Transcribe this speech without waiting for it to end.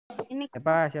Ini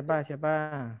Siapa?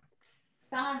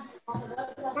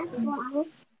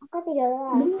 aku tidak.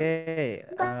 Oke,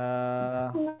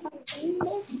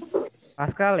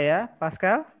 Pascal ya,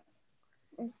 Pascal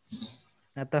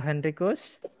atau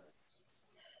Henrikus?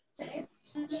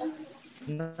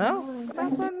 No,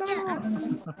 kenapa no?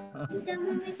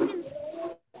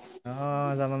 Oh,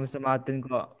 sama Mr. Martin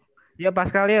kok. Yuk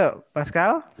Pascal yuk,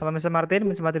 Pascal sama Mr. Martin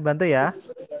bantu ya.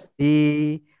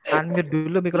 Di unmute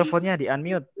dulu mikrofonnya, di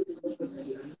unmute.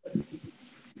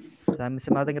 Sama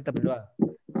Mr. Martin kita berdoa.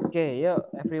 Oke, yuk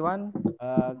everyone,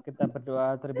 kita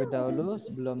berdoa terlebih dahulu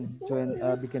sebelum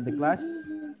bikin the class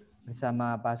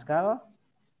bersama Pascal.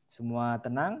 Semua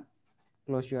tenang,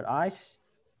 close your eyes.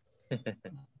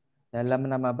 Dalam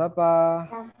nama Bapa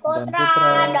dan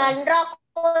Putra dan Roh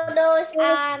Kudus.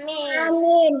 Amin.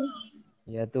 Amin.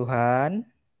 Ya Tuhan,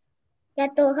 Ya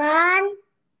Tuhan,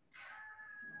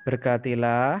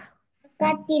 berkatilah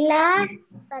berkatilah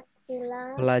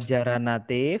pelajaran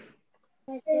natif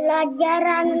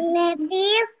pelajaran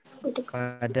natif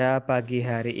pada pagi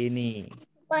hari ini.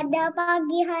 pada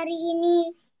pagi hari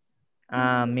ini.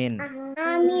 Amin.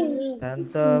 Amin.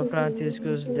 Santo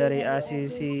Fransiskus dari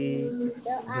Asisi,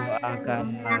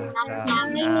 doakanlah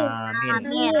kami.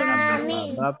 Amin. Dalam nama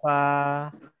Amin.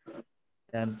 Bapa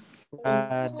dan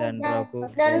Putra dan Roh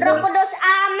Dan Roh Kudus. Kudus.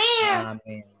 Amin.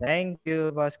 Amin. Thank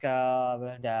you, Pascal.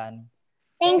 Well done.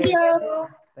 Thank you.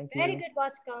 Thank Very you. good,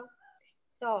 Pascal.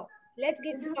 So let's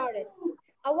get started.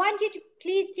 I want you to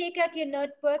please take out your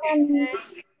notebook and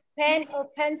pen or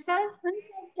pencil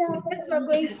because we're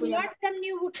going to learn some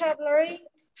new vocabulary.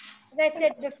 As I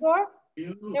said before,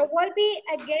 there will be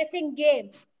a guessing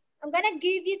game. I'm going to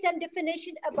give you some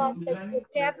definition about the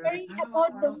vocabulary,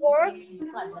 about the word.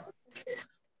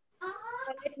 So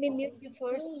let me mute you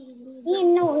first.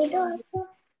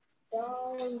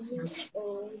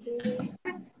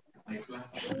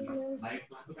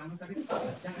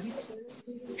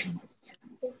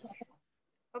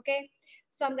 Okay,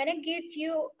 so I'm going to give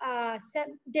you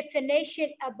some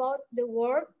definition about the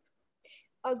word.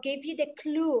 I'll give you the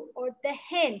clue or the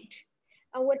hint.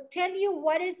 I will tell you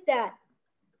what is that.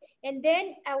 And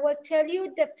then I will tell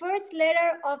you the first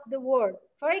letter of the word.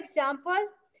 For example,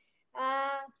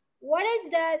 what is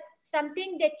that?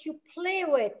 Something that you play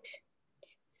with.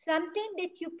 Something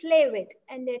that you play with.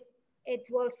 And it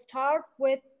will start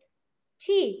with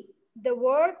T. The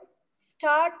word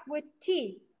start with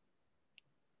T.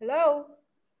 Hello?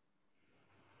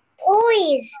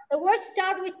 Toys. The word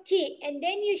start with T, and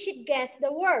then you should guess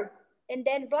the word, and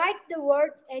then write the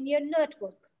word in your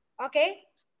notebook. Okay?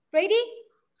 Ready?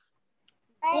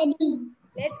 Ready.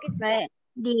 Let's get started.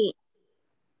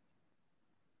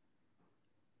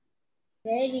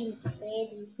 Ready.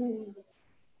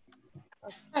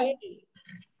 Okay.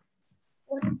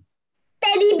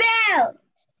 Teddy bear.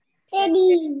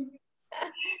 Teddy.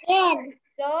 Bear.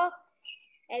 So,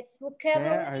 it's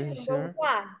vocabulary are you number sure?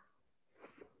 1.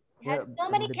 It has so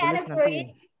many ditulis categories.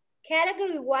 nanti.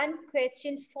 Category 1,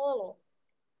 question follow.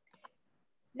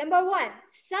 Number 1,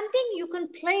 something you can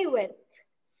play with.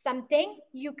 Something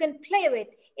you can play with.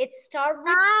 It starts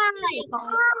with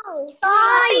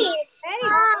Toys.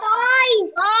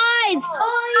 Toys.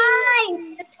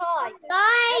 Toys. the toy.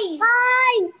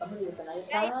 Toys.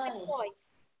 Yeah, it's a toy.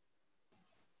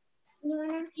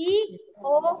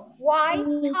 T-O-Y,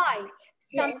 toy.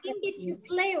 Something that you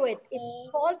play with.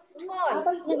 It's called toy.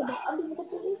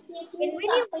 And when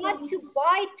you want to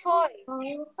buy toy, when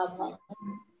you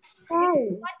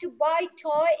want to buy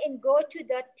toy and go to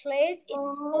that place, it's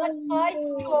called toy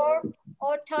store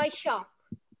or toy shop.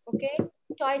 Okay?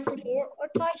 Toy store or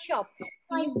toy shop.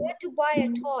 When you want to buy a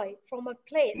toy from a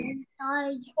place, it's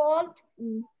called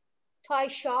toy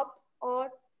shop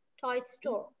or toy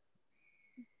store.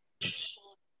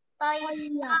 Toy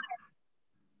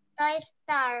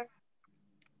Star.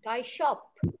 Toy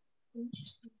shop. And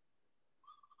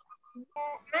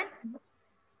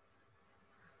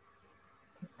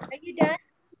are you done?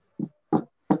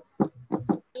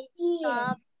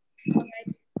 Yeah.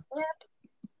 Right.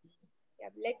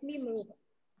 Yeah, let me move.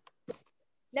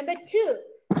 Number 2,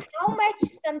 how much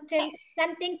something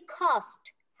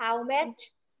cost? How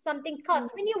much something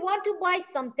cost? When you want to buy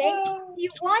something, you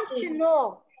want to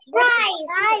know. Price.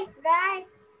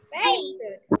 Very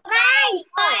good. Price.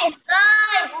 Yes,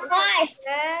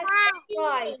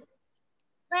 price.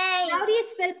 How do you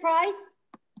spell price?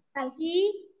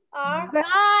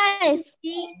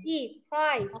 P-R-I-C-E,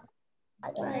 price.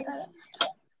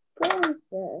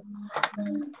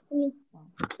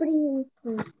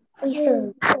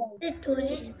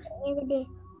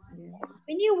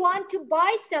 When you want to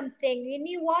buy something, when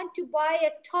you want to buy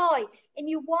a toy, and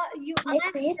you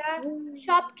ask the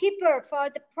shopkeeper for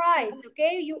the price,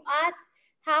 okay? You ask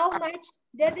how much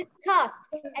does it cost,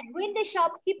 and when the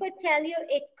shopkeeper tell you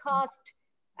it cost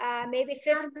maybe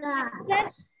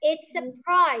 50%, it's a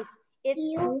price. It's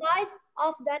the price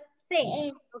of that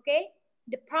thing, okay?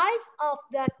 The price of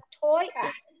the toy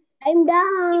is I'm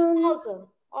done. 2,000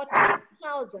 or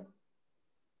 2,000.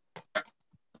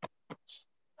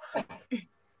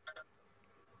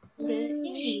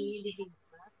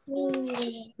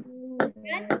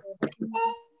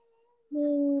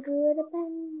 Minggu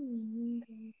depan.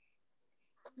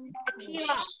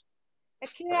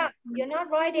 Akira, you're not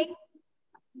writing.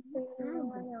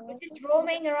 You're just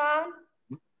roaming around.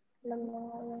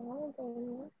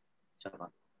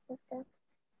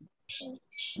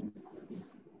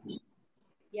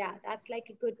 Yeah, that's like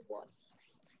a good one.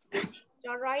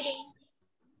 Start writing.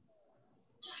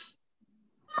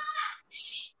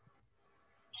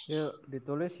 Yuk,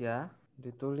 ditulis ya.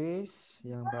 Ditulis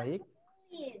yang baik.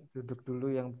 Duduk dulu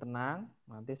yang tenang.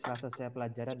 Nanti setelah selesai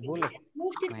pelajaran boleh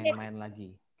Move to the next. main-main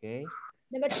lagi. Oke.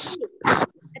 Number 2. A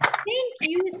thing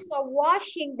used for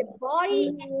washing the body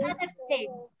and other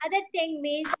things. Other thing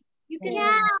means you can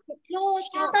wash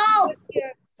your clothes,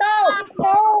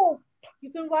 you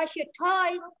can wash your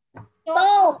toys. So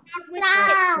start with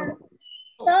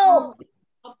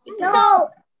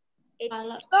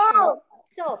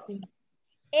it's soap.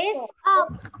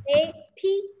 S-O-A-P,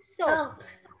 soap.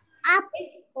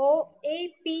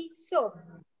 S-O-A-P, soap.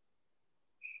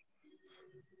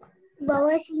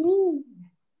 Bawah sini.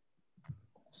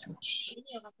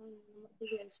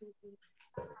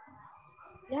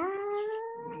 Ya.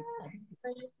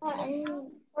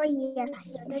 Oh iya.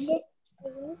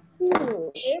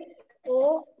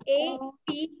 S-O-A-P,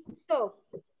 soap.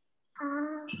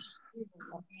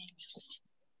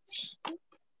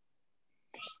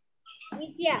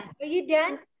 Kezia, are you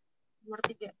done?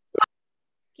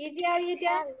 Kezia, are you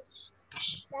done?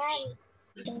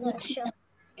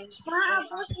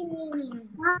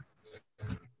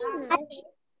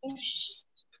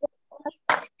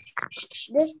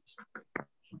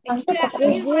 Akira, are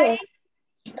you ready?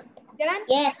 Done?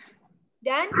 Yes.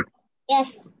 Done?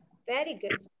 Yes. Very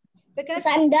good. Because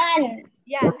I'm done.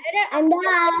 yeah, later I'm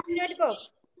done. notebook.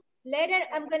 Later,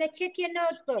 I'm gonna check your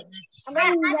notebook. I'm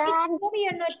gonna ask you to show me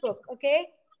your notebook, okay?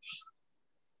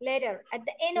 Later, at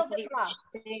the end of the class.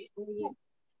 Move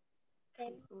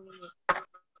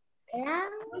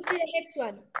to the next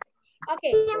one.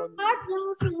 Okay.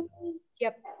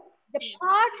 Yep. The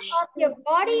part of your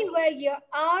body where your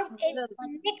arm is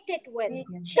connected with.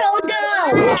 Shoulder.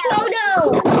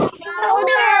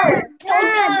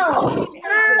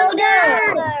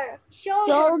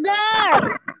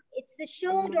 It's the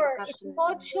shoulder. It's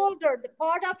called shoulder. The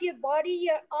part of your body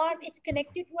your arm is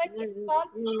connected with is called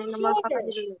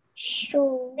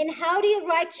shoulder. And how do you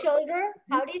write shoulder?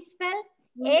 How do you spell?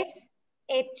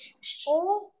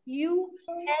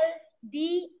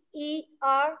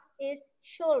 S-H-O-U-L-D-E-R is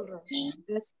shoulder.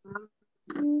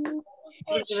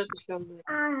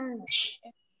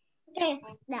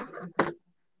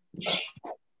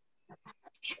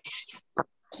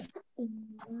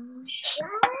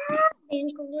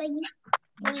 Bengkok lagi.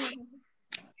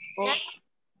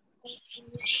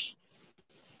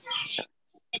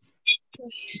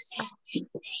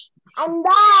 I'm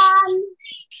done.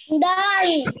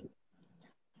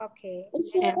 Okay.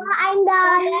 I'm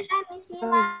done.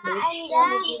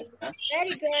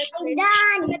 Very good. I'm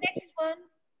done. The next one.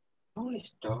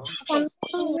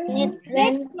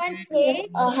 Next one says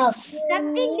house.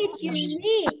 something that you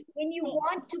need when you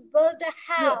want to build a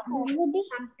house.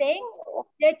 Something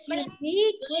that you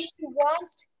need when you want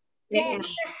to build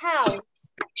a house.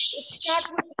 It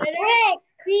starts with letter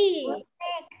B.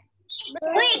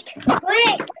 Brick.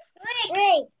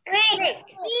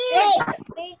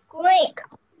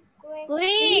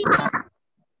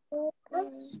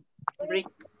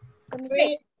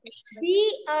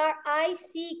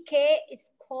 B-R-I-C-K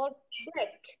is called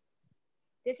brick.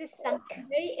 This is something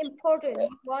very important.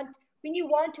 When you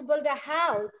want to build a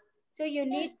house, so you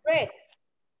need bricks.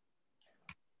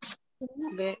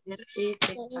 Without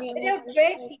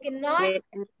bricks, you cannot be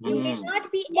able to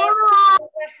build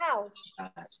a house.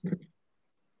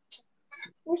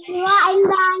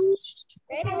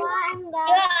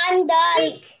 I'm done.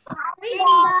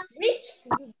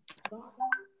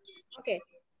 Okay.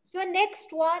 So next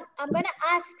one, I'm gonna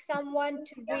ask someone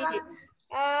to read it.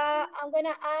 I'm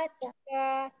gonna ask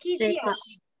Kezia.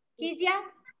 Kezia,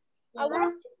 I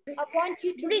want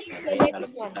you to read the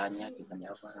next one.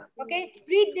 Okay,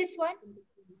 read this one.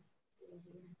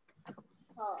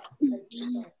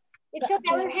 It's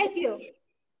okay, I will help you.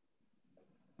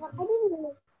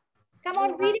 Come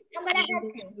on, read it. I'm gonna help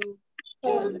you.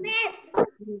 Helmet.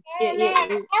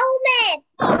 Helmet. Helmet.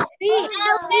 Read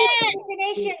the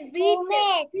definition. Read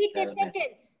the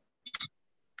sentence.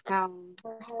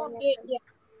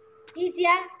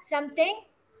 Easier, something.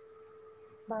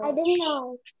 I don't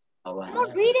know. Come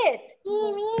on, read it.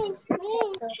 Me. I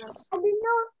don't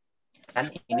know. Kan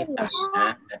ini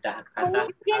tanda ada kata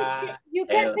You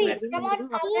can read. Come on,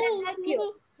 I'm gonna help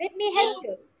you. Let me help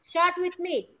you. Start with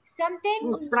me.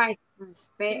 Something.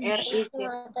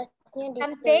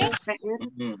 Something.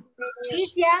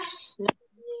 Easier.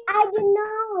 I don't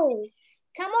know.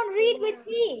 Come on, read with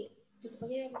me.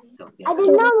 I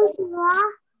don't know, Miss Sila.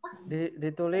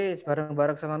 Ditulis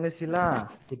bareng-bareng sama Miss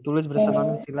Sila. Ditulis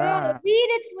bersama Miss Sila. Read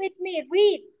it with me.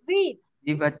 Read.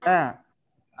 Dibaca.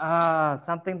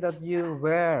 Something that you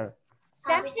wear.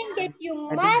 Something that you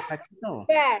must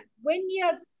wear when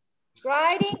you're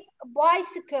riding a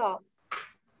bicycle.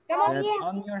 Come on.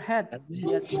 On your head.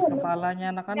 Lihat di kepalanya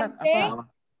anak-anak. Apa?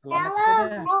 Selamat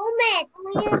sepeda. Helmet.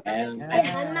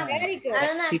 Very good.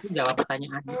 Itu jawab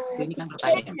pertanyaan. Ini kan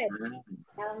pertanyaan.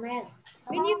 Helmet.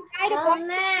 When you ride a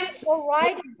bicycle or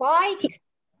ride a bike,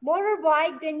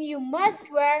 motorbike, then you must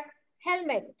wear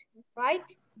helmet, right?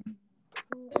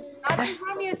 Not to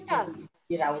harm yourself.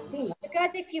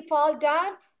 Because if you fall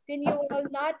down, then you will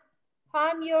not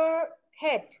harm your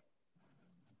head.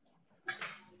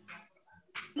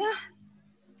 Helmet.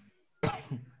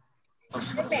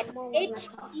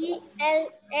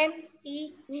 H-E-L-M-E-T.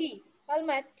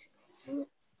 Helmet.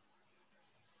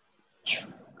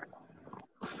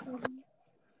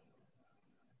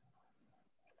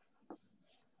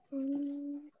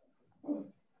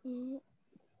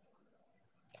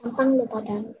 Gampang lupa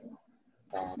dan.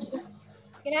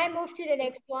 Can I move to the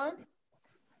next one?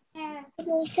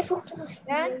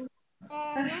 Done?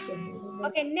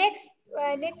 Okay, next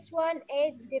one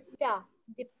is Dipta.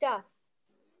 Dipta.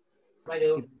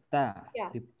 Yeah.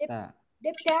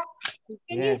 Dipta.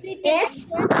 Can you read this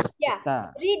one? Yeah.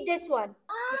 Dipta. Read this one.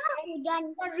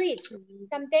 Hujan. Come on, read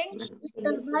something.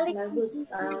 Terbalik.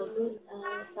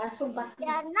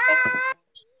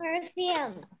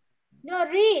 Perfume. No,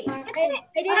 read. I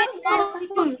didn't.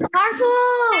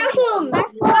 Perfume.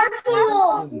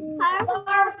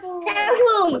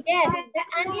 Yes, the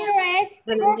answer is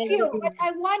perfume. But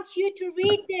I want you to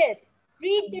read this.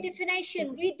 Read the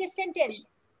definition. Read the sentence.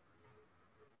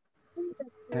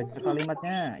 Baca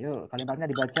kalimatnya. Yuk, kalimatnya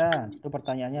dibaca. Itu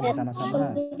pertanyaannya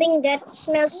bersama-sama. Something that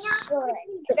smells good.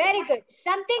 Very good.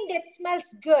 Something that smells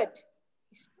good.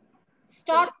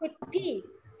 Start with P.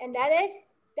 And that is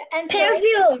the answer.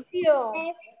 Perfume. Perfume.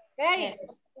 Very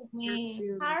good.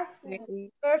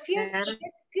 Perfume smells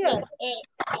good.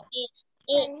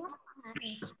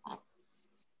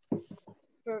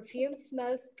 Perfume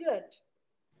smells good.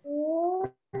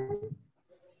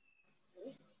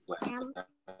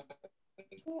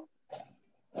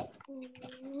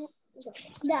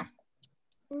 Dah.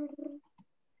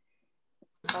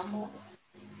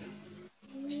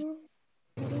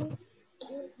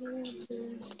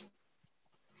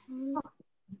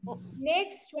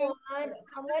 Next one,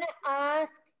 I'm going to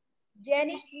ask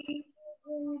Jenny.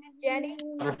 Jenny.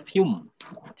 Perfume.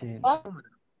 Jen,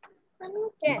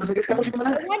 I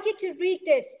want you to read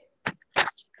this.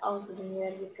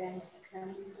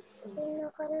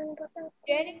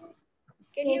 Jenny,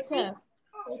 can you read?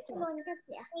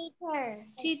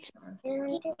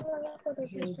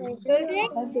 Building?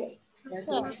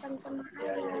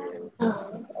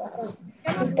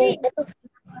 Come on, read.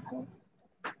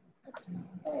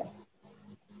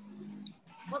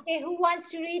 Okay, who wants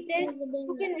to read this?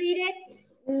 Who can read it?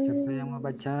 Siapa yang mau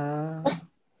baca?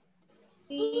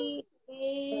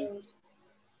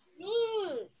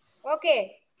 Okay,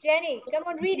 Jenny, come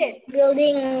on, read it.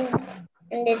 Building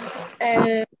and it's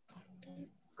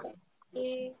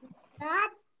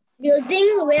building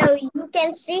where you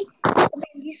can see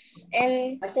comedies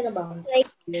and like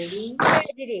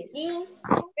Tragedies.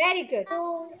 Very good.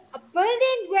 A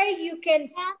building where you can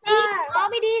see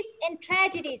comedies and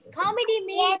tragedies. Comedy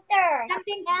means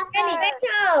something funny,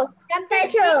 something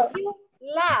makes you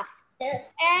laugh.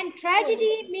 And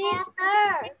tragedy means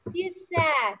makes you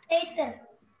sad.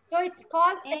 So it's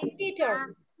called a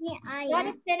theater. Not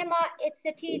a cinema, it's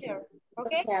a theater.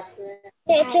 Okay?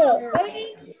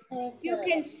 Building you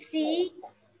can see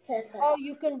or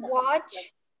you can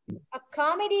watch a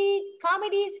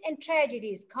comedies and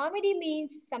tragedies. Comedy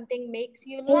means something makes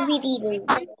you laugh, makes you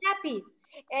happy.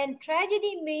 And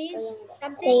tragedy means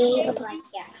something makes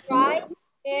you cry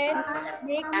and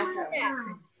makes you sad.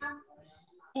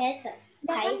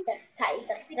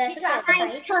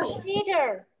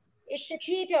 Theater. It's a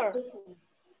theater.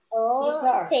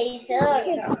 Oh, teacher.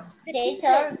 Teacher.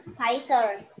 Teacher.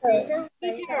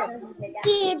 Theater.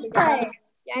 Teacher.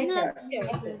 Yeah, it's a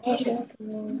theater. Teacher.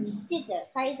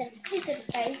 Teacher.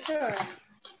 Teacher.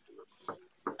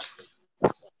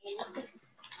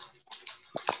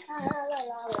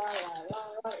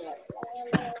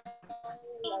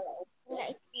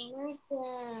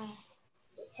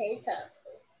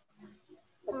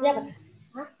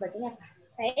 Bacanya apa?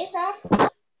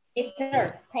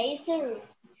 Teacher. Teacher.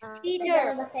 Theater.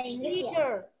 Bahasa Inggris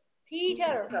ya?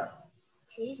 Theater.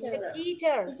 Teacher.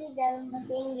 Theater. Itu dalam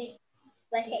bahasa Inggris.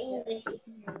 Bahasa Inggris.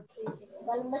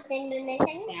 Kalau bahasa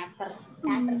Indonesia teater.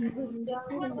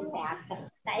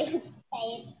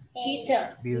 Teater.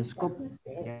 Bioskop.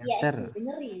 Teater.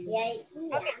 Ya, iya.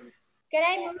 Okay. Can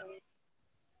I move?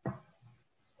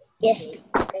 Yes.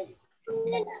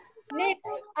 Next,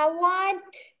 I want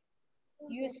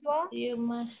Yuswa. You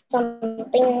must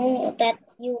something that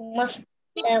you must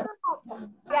tell.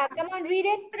 Yeah, come on, read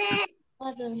it.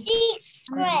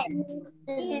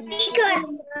 Secret.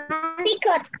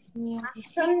 Secret.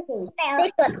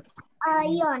 Secret.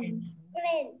 Ion.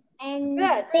 And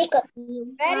Good. secret.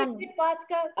 Very good,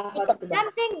 Pascal.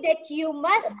 Something that you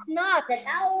must not Secret.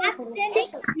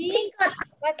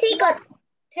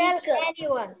 tell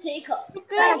anyone.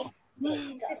 Secret.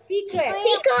 It's a secret.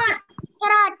 Secret.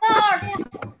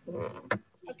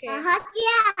 Okay.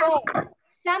 Rahasia. So,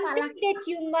 something that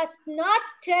you must not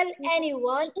tell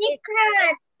anyone is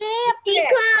Secret. secret.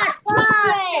 Secret.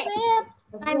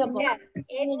 Yes,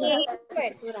 it's a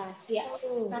secret. Rahasia.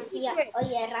 Rahasia. Oh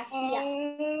ya, rahasia.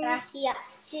 Rahasia.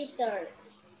 Secret.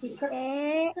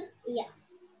 Secret. Iya.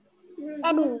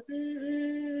 Aduh.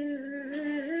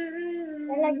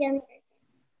 Salah jam.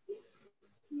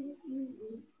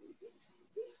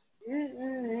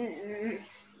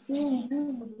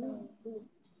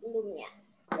 Belumnya.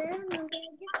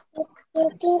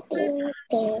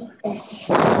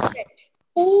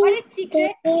 What is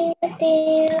secret?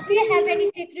 Do you have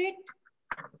any secret?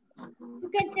 You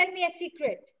can tell me a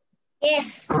secret.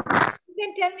 Yes. You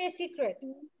can tell me a secret.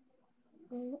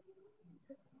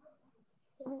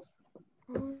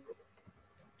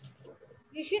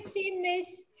 You should say,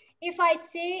 Miss, if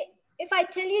I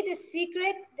tell you the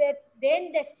secret,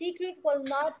 then the secret will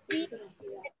not be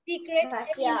a secret.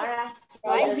 Rahasia.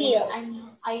 Right? I'm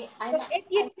So if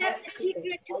you tell the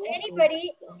secret to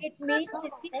anybody, it means the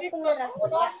secret will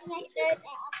not be said.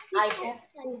 I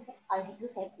have to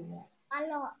say punya.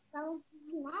 Kalau sama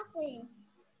apa ya?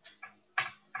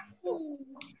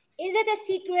 Is it a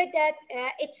secret that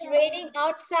it's raining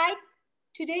outside?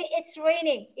 Today it's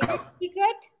raining. Is it a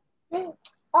secret?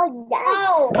 Oh yeah.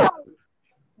 Oh.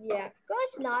 Yeah, of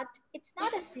course not. It's not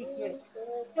a secret.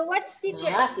 So what's secret?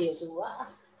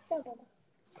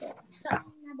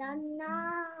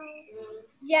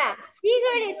 Yeah,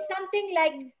 secret is something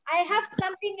like I have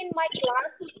something in my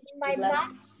glass, in my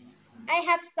mug. I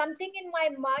have something in my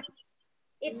mug.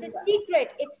 It's a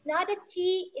secret. It's not a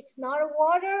tea. It's not a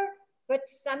water, but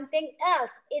something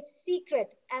else. It's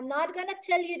secret. I'm not going to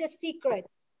tell you the secret.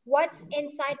 What's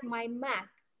inside my mug.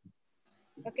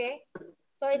 Okay?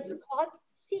 So it's called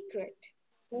secret.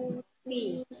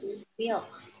 Milk.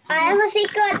 I have a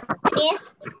secret.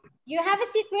 Yes. You have a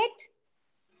secret?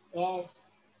 Yes.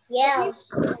 Yes.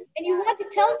 And you want to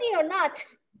tell me or not?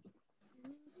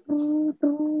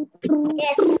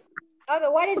 Yes. Okay,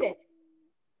 what is it?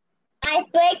 I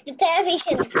break the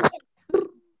television.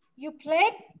 You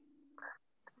played?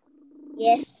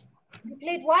 Yes. You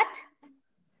played what?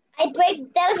 I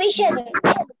break television.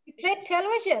 You played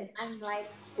television? I'm like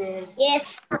the...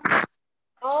 Yes.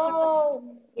 Oh.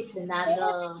 It's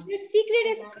another... The secret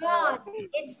is gone.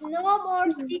 It's no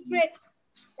more secret,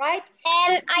 right?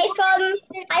 And I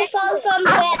fall from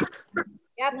bed.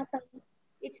 Yep.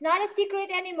 It's not a secret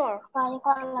anymore.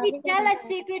 If we tell a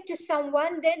secret to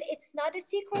someone, then it's not a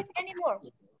secret anymore.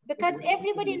 Because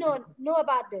everybody know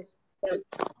about this.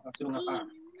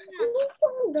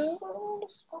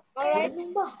 All right.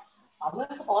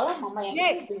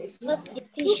 Next. Who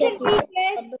can read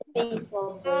this?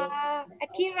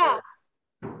 Akira.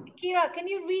 Akira, can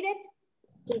you read it?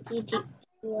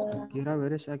 Akira,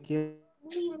 where is Akira?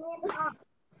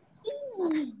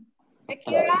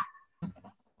 Akira?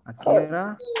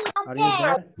 Akira,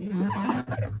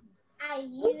 are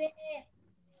you there?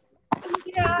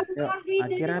 Akira, Yo, come read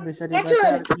Akira this. bisa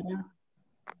dibaca. Akira.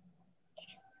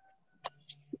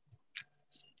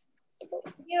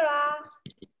 Akira,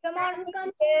 come on,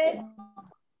 read this.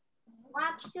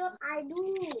 What should I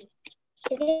do?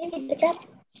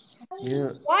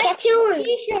 You, What Cartoon.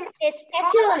 t-shirt is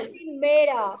probably made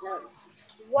of?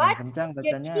 What Kencang your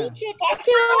bacanya. teacher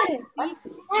Kacun.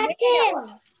 Kacun.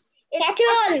 is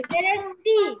Kacun. letter C.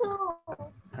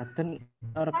 Cotton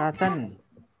or cotton?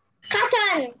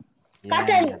 Cotton. Yeah.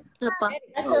 Cotton. It's a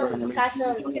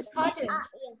cotton.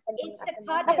 It's a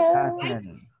cotton. Right?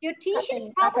 Cotton. Your t-shirt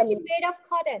probably made of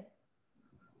cotton.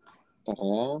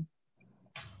 Oh,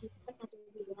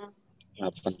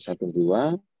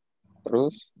 812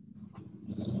 terus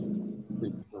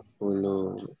 30 30.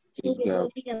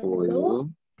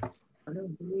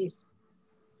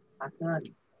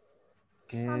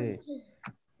 Oke.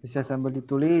 Bisa sambil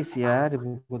ditulis ya di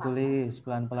buku tulis.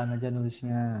 Pelan-pelan aja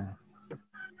nulisnya.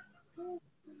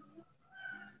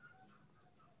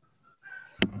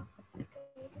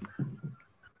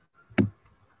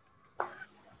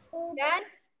 Done?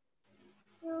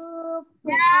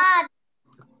 Done.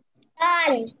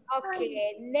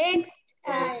 Okay, next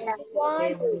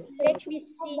one. Let me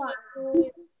see who's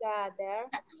there.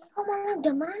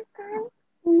 Udah makan.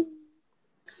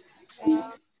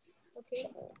 Okay.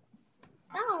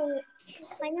 Tahu.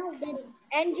 Kayaknya udah.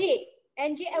 Angie,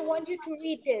 I want you to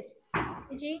read this.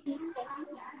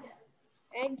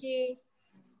 Angie,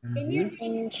 can you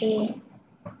read?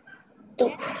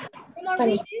 Come on,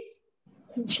 read this.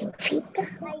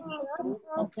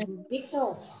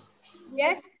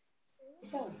 Yes.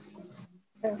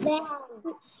 A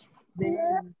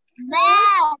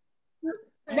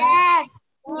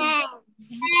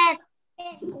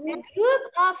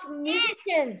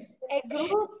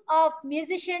group of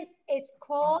musicians is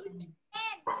called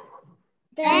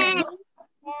band.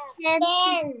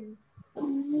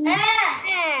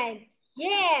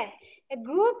 Yeah, a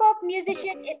group of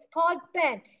musicians is called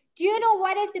band. Do you know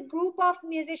what is the group of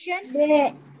musicians?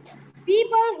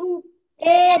 People who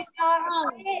play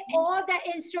all the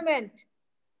instrument.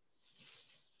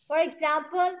 For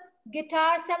example,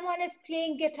 guitar, someone is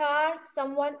playing guitar,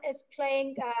 someone is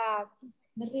playing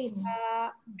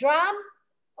drum,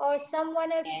 or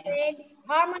someone is playing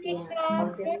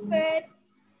harmonica, trumpet,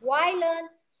 violin.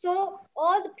 So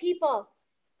all the people,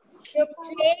 they're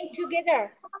playing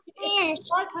together. It's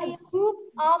called a group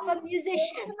of a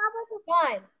musician.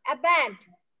 Fine, a band.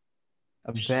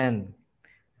 A band.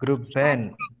 Grup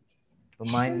band.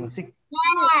 Pemain musik.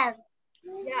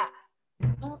 Yeah. A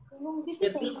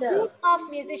group of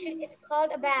musicians is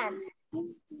called a band.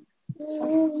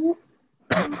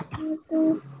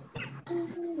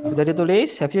 Sudah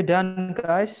ditulis? Have you done,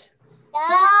 guys?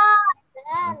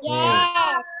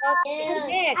 Yes.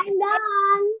 Next. I'm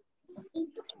done.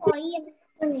 Itu koin.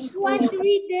 Who wants to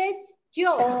read this?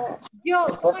 Joe. Joe,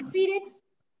 come on, read it.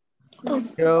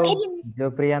 Joe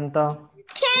Prianto.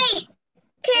 Cake.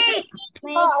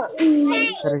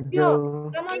 Sir Joe, Joe.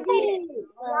 come on, read it.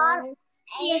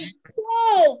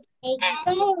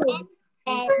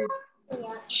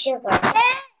 Sugar.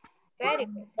 Very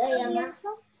good.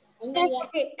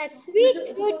 Okay, a sweet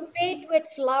fruit made with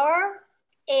flour,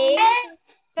 egg,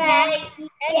 fat,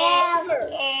 and sugar.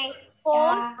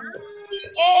 Called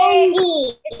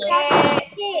Andy. it starts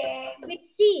with K, with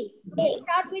C. It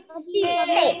starts with C.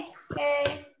 Cake.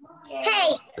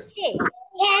 Cake.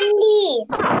 Candy.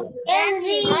 Not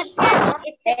that.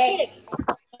 It's a cake.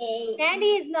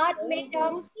 Candy is not made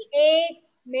of egg.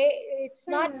 It's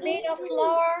not made of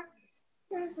flour.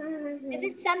 This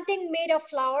is something made of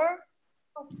flour,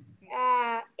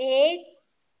 eggs,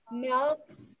 milk,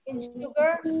 and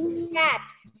sugar. Fat.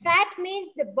 Fat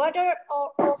means the butter or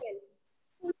oil.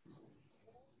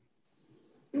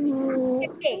 A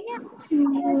cake.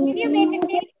 Can you make a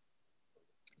cake?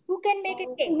 Who can make a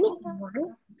cake? Who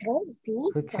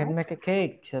can make a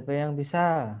cake? Siapa yang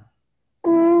bisa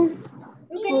Who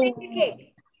can make a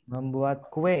cake? membuat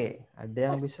kue?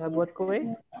 Ada yang bisa buat kue?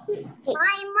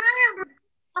 Mama,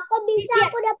 aku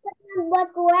bisa. Aku dapat buat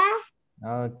kue.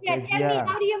 Oke, Yeah, tell me,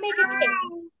 how do you make a cake?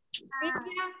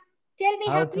 Vidya, tell me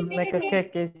How how to you make a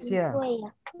cake, Kezia?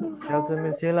 Tell to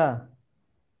Miss Sheila.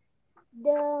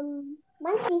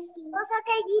 Masih masa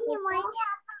kayak gini mainnya.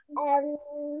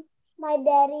 My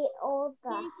daddy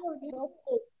order.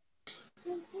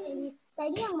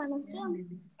 Tadi yang manusia.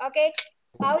 Okay,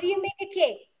 how do you make a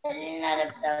cake?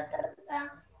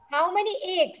 How many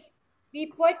eggs? We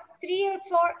put 3 or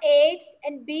 4 eggs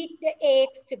and beat the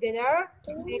eggs together.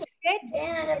 Mix it,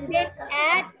 and then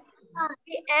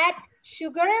we add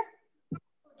sugar,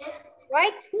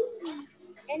 right?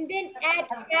 And then add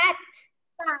fat,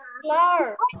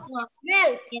 flour,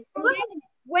 milk, and then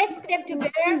whisk them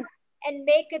together and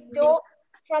make a dough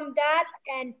from that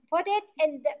and put it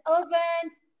in the oven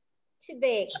to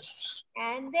bake.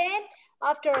 And then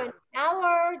after an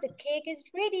hour, the cake is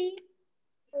ready.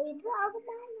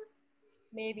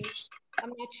 Maybe. I'm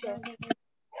not sure.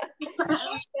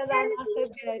 Because I'm not so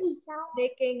good at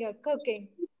baking or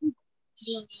cooking.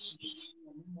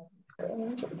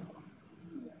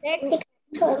 Next.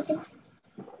 Who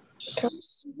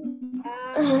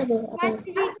wants to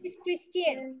read this,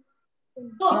 Christian?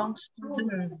 Young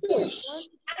student.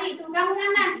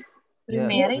 Yeah,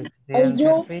 Primary. Christian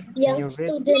Hervey, can you read?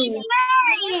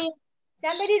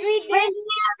 Somebody read this.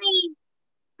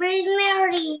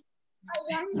 Primary.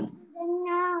 Yes.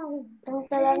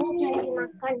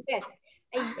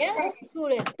 A young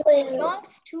student. Young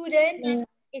student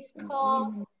is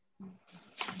called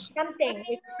something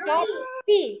which starts with P.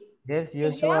 Yes, A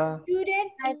young Joshua.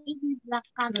 student or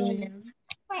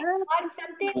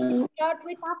something which starts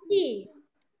with P.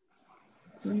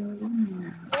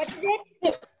 What is it?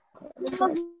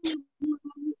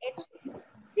 It's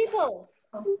people,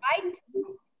 right?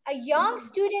 A young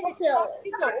student is called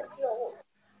people.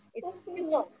 It's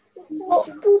people.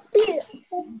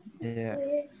 Ya.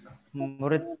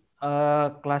 Murid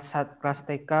kelas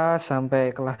TK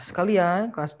sampai kelas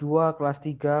kalian, kelas 2, kelas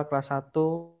 3, kelas 1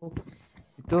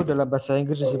 itu dalam bahasa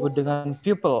Inggris disebut dengan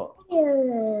pupil.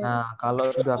 Nah, kalau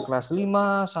sudah kelas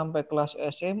 5 sampai kelas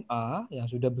SMA yang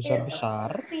sudah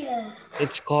besar-besar,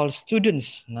 it's called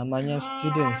students. Namanya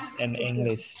students in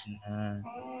English. Nah,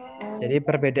 jadi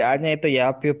perbedaannya itu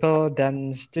ya, pupil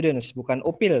dan students, bukan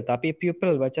upil tapi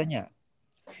pupil bacanya.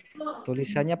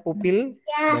 Tulisannya pupil,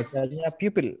 bacanya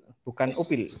pupil, bukan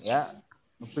upil ya.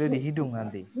 Upil di hidung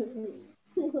nanti.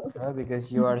 So, because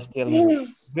you are still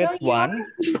grade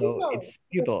 1, so it's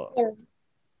pupil.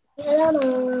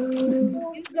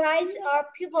 You guys are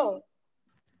people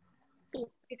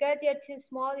because you're too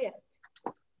small yet.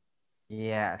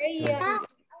 Yes. Very young.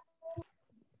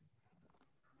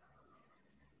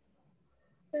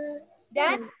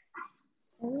 Dan?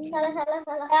 Salah.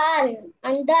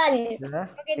 I'm done. Sudah?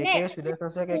 Okay, Keke next. sudah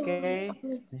selesai, Keke.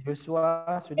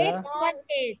 Joshua sudah. Next one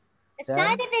is a Dan?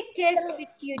 scientific test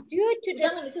which you do to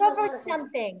discover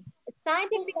something. A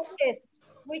scientific test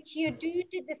which you do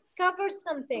to discover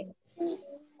something.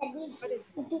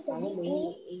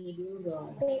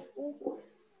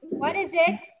 What is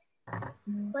it?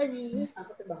 What is it?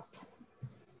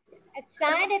 A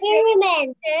scientific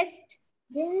Experiment. test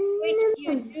which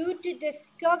you do to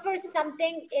discover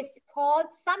something is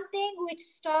called something which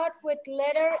start with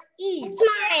letter E.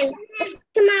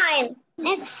 It's mine.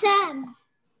 Exam.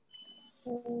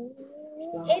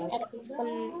 It's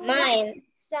Mine.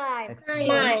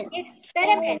 Mine.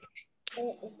 Experiment.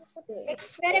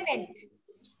 Experiment.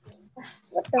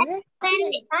 What the heck?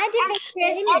 Scientific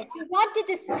test if you want to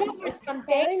discover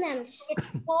something, it's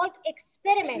called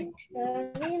experiment.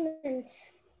 Experiment.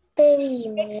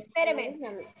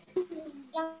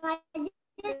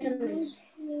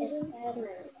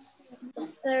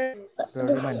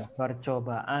 Eksperimen,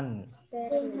 percobaan.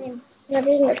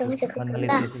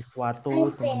 Meneliti sesuatu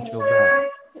untuk mencoba.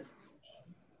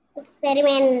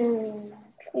 Eksperimen.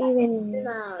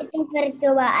 Itu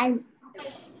percobaan.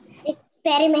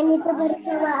 Eksperimen itu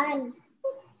percobaan.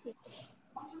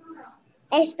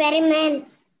 Eksperimen.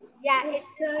 Yeah, it's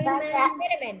an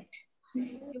experiment.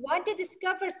 You want to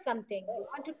discover something, you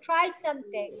want to try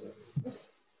something,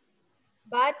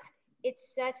 but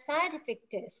it's a scientific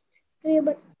test.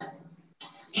 And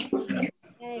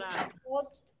it's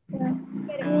called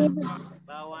experiment.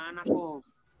 Bawa anak Om.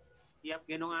 Siap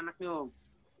gendong anak nih Om.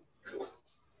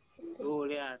 Tuh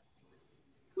lihat.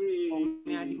 Wih,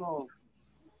 ini aja Om.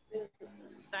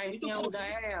 Size-nya udah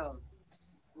L.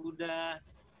 Udah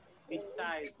big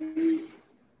size.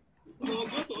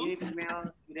 Ini email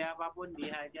segede apapun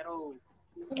dihajar Om.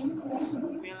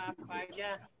 Email apa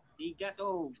aja digas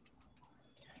Om.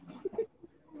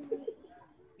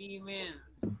 Email.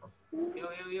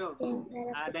 Yo.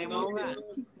 Ada yang mau nggak?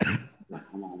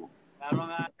 Kalau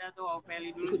nggak ada tuh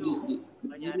opeli dulu tuh.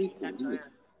 Banyak ikan soalnya.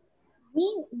 Ini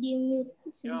di mute.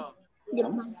 Yo.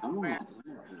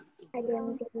 Ada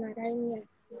yang kemarinnya.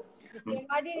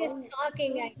 Somebody is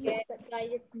talking, I guess. I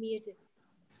just muted.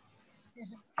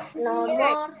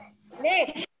 Nomor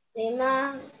Next,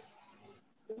 5.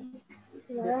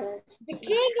 the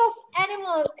king of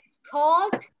animals is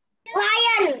called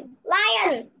Lion. the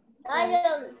Lion.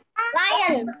 animal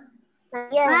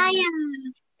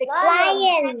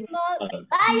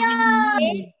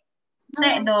is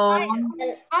Nek dong.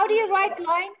 how do you write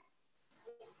lion?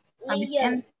 Habis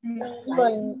N.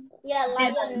 Ya,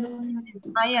 lion.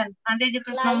 Lion. Nanti aja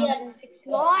terus nomor. Lion. It's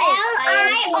lion.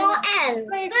 L-I-O-N.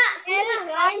 It's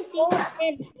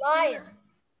L-I-O-N, lion.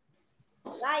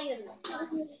 Lion.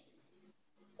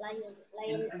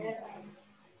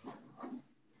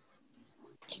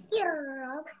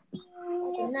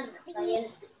 Benar, lion.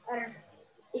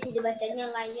 Di sini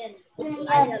bacanya lion.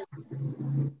 Lion.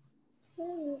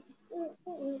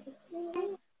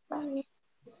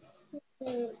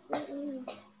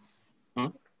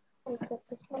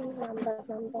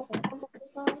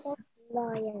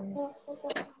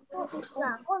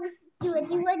 Lah, kok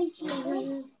tiba-tiba di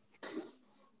sini?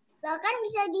 Lah kan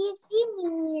bisa di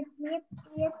sini. Tip,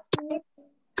 tip, tip,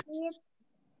 tip,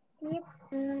 tip.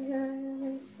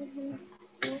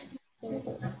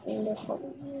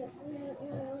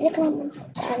 Ini kenapa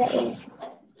ada ini?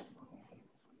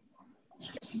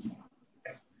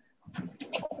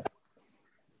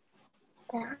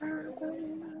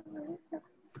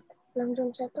 Belum jam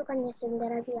 1 kan ya, sebentar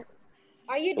lagi ya.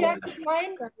 Are you done with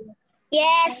mine?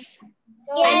 Yes.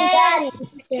 So, I'm done.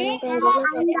 take off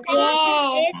if anyone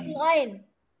Yes. is line.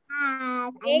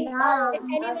 Take off if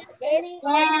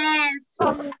anyone is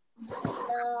line.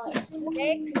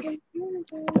 Next.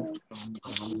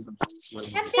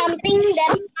 Something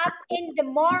that Up in the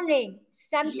morning.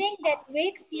 Something that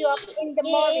wakes you up in the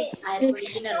morning.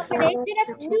 Combination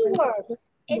of two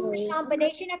words. It's a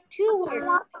combination of two words.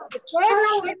 The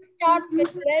first word starts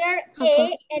with letter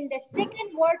A and the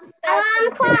second word starts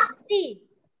with letter C.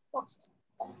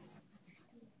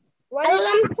 What is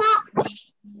alarm clock.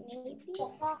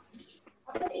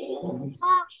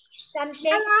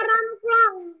 something? Alarm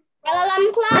clock. Alarm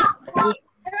clock.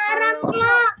 Alarm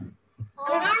clock.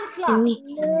 Alarm clock.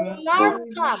 Alarm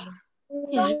clock. It's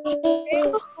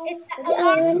the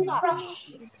alarm clock.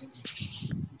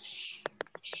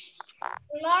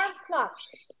 Alarm clock.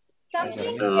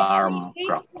 Something Alarm that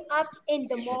wakes you up in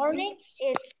the morning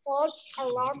is called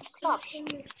alarm clock.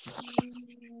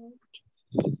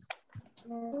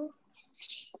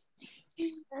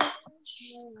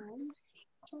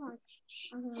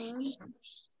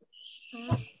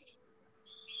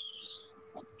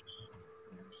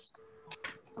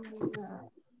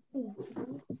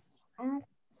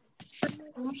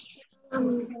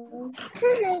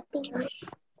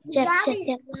 Cek.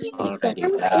 Already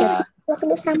done.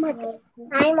 Waktu sama deh.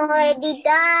 I'm already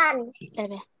done.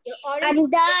 You're I'm already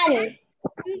done.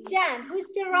 Who's done? Who's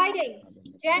still writing?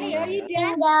 Jenny, are you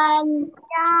done?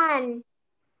 Done.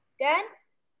 Done?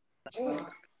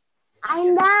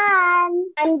 I'm done.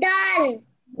 I'm done.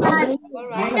 All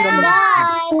right.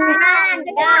 Done.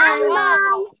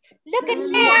 Wow. Look at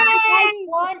me. You guys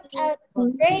won a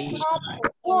break up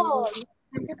wall.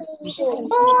 Now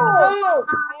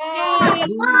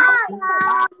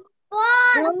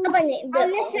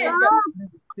listen.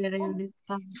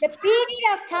 The period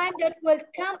of time that will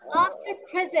come after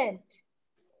present.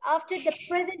 After the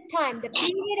present time. The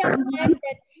period of time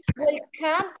that will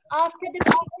come after the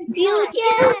present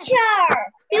time.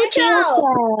 Future.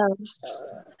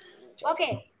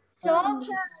 Okay. So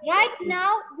right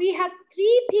now we have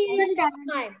 3 periods of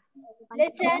time.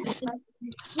 Listen.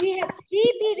 We have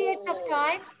 3 periods of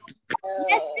time.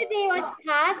 Yesterday was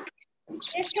past.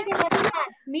 Yesterday was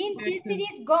past. Means yesterday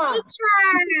is gone.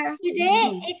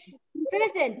 Today it's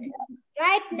present.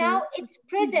 Right now it's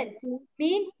present.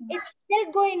 Means it's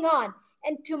still going on.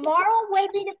 And tomorrow will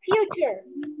be the future.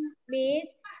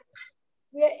 Means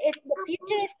the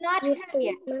future is not come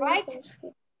yet, right?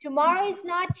 Tomorrow is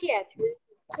not yet.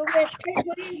 So we're still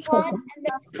going on in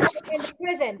the future, in the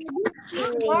present.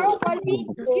 Tomorrow will be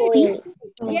future.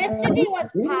 Yesterday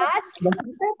was past.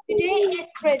 Today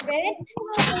is present.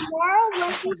 Tomorrow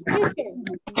will be future.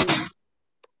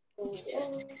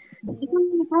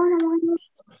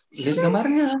 Lihat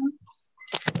gambarnya.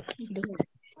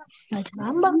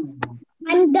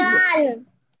 I'm done.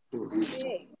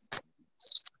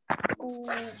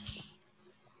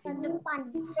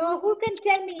 So who can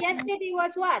tell me yesterday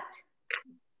was what?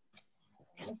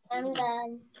 I'm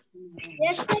done.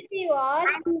 Yesterday was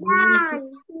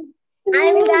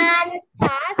I'm done.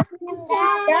 past.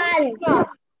 Done.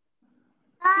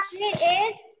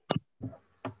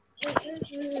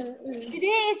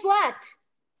 Today is what?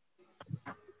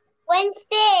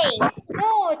 Wednesday.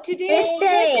 No, today is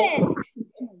present.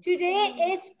 Today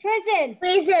is present.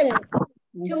 Present.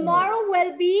 Tomorrow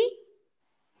will be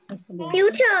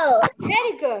Future.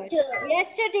 very good.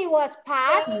 Yesterday was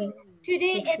past.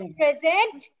 Today is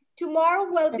present. Tomorrow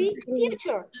will be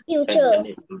future. Future.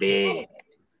 Today.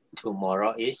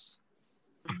 Tomorrow is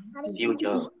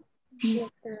future.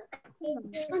 Future.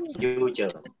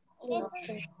 Future.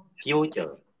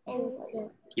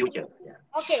 Future.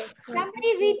 Yeah. Okay,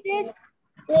 somebody read this.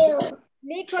 Will.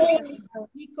 Nikolai.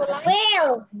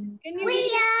 Will. Can you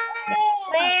read it?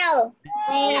 Will.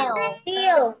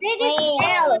 Will. Biggest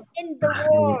animal in the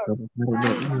world.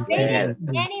 Biggest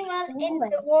animal in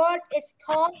the world is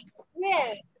called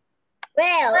whale.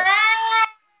 Will.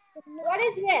 What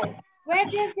is whale? Where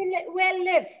does the whale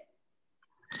live?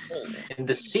 In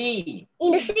the sea.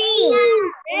 In the sea.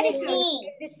 Very good.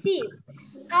 In the sea.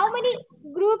 How many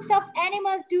groups of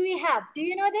animals do we have? Do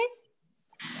you know this?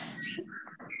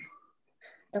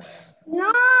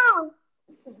 No.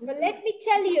 So let me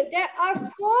tell you, there are 4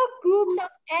 groups of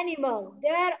animals.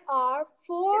 There are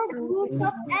 4 groups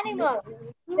of animals.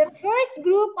 The first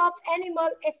group of animal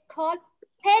is called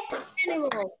pet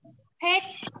animal. Pet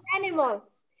animal.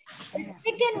 The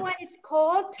second one is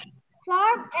called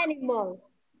farm animal.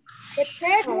 The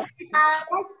third one is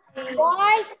called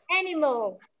wild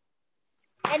animal.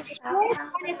 And the fourth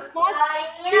one is called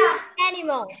sea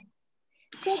animal.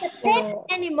 So the pet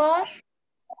animals,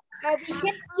 we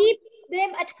can keep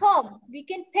them at home. We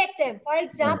can pet them. For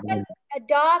example, a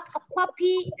dog, a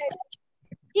puppy, a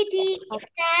kitty, a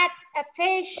cat, a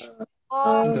fish,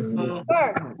 or a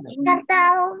bird.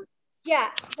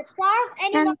 Yeah, the farm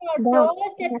animals are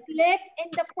those that live in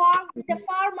the farm with the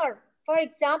farmer. For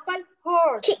example,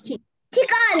 horse. Chicken.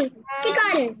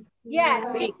 Chicken.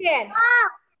 Yeah, chicken.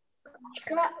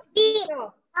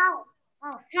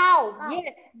 Cow.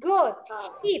 Yes, good.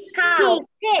 Sheep. Cow.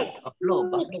 Pig. Buffalo.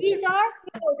 These are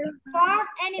farm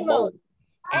animals.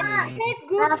 And the third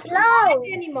group is wild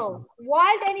animals.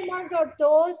 Wild animals are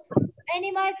those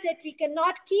animals that we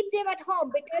cannot keep them at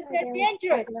home because they're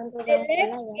dangerous. They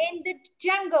live in the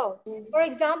jungle. For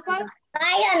example,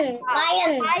 Lion.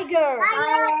 tiger,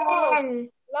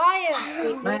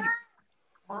 lion.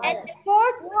 And the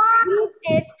fourth group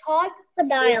is called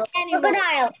sea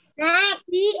animals.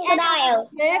 Sea animals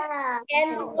live in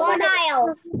the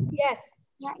water. Yes.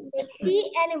 The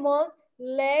sea animals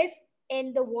live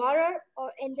in the water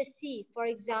or in the sea. For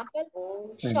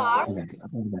example, shark,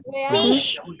 whale,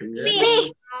 fish.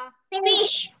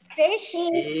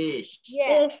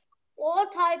 Yeah. All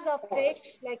types of fish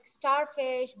like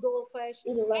starfish, goldfish,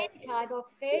 any type of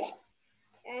fish.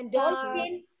 And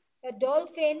dolphin, a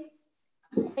dolphin,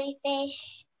 a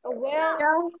whale.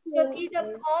 So these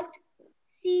are called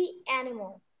sea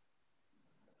animals.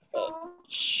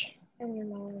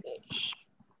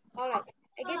 All right.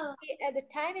 I guess the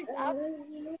time is up. So,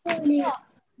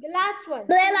 the last one.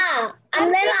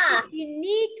 Umbrella. You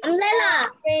need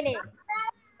training.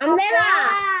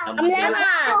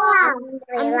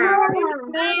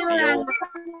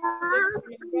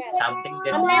 Something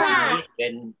that you need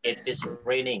when it is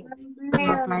raining. That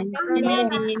you need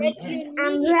when it is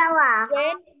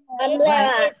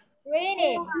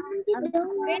raining.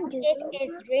 When it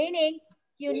is raining,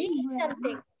 you need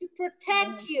something to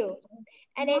protect you.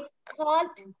 And it's called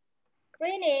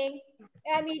raining.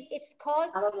 I mean, it's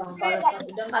called Umbrella.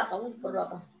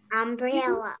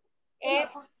 Umbrella.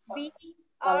 Umbrella.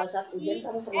 Apa bahasa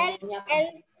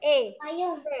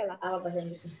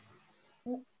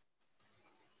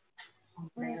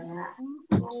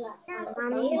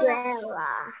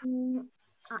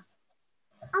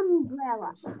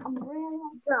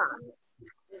Inggrisnya?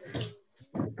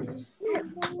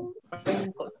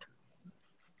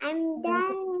 I'm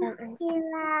done,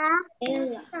 Sheila.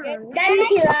 I'm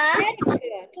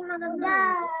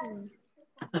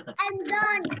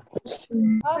done.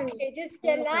 Okay, this is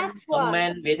the last one.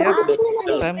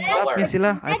 Time up, Miss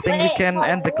Sheila. I think we can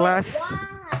end the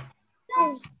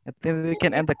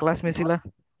class. Miss Sheila.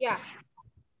 Yeah.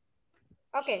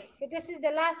 Okay, so this is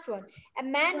the last one. A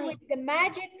man with the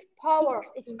magic power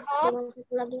is called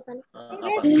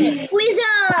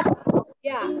Wizard.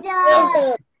 Yeah.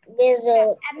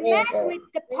 Wizard. A man with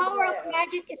the power of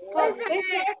magic is called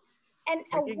wizard, and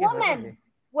a woman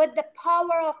with the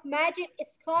power of magic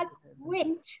is called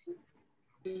witch.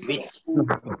 Witch.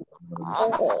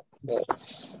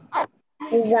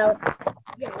 Wizard.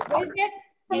 Yeah, wizard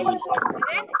is called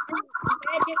man,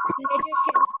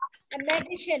 magician. A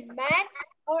magician man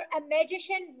or a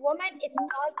magician woman is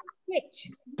called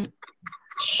witch.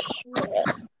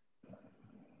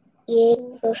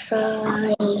 Itu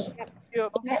saya.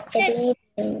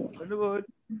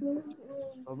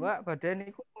 Coba badan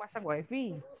itu masang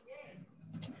wifi.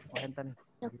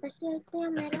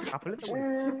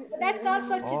 That's all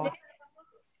for today.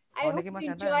 I hope you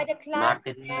enjoyed the class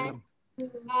and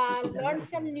learn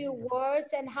some new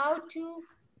words and how to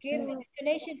give the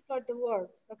definition for the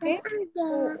word. Okay? See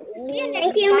you next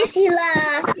time. Thank you, Miss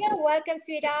Sheila. You're welcome,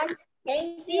 sweetheart.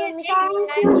 Thank See you, you Miss next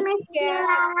time. Take care.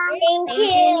 Thank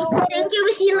you. Thank you,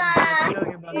 Miss Sheila.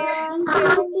 Thank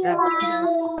you.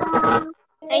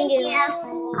 Thank you,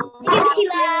 Miss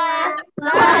Sheila. Bye.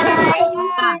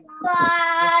 Bye.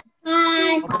 Bye. Bye.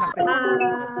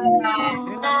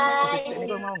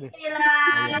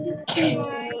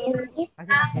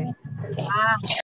 Bye.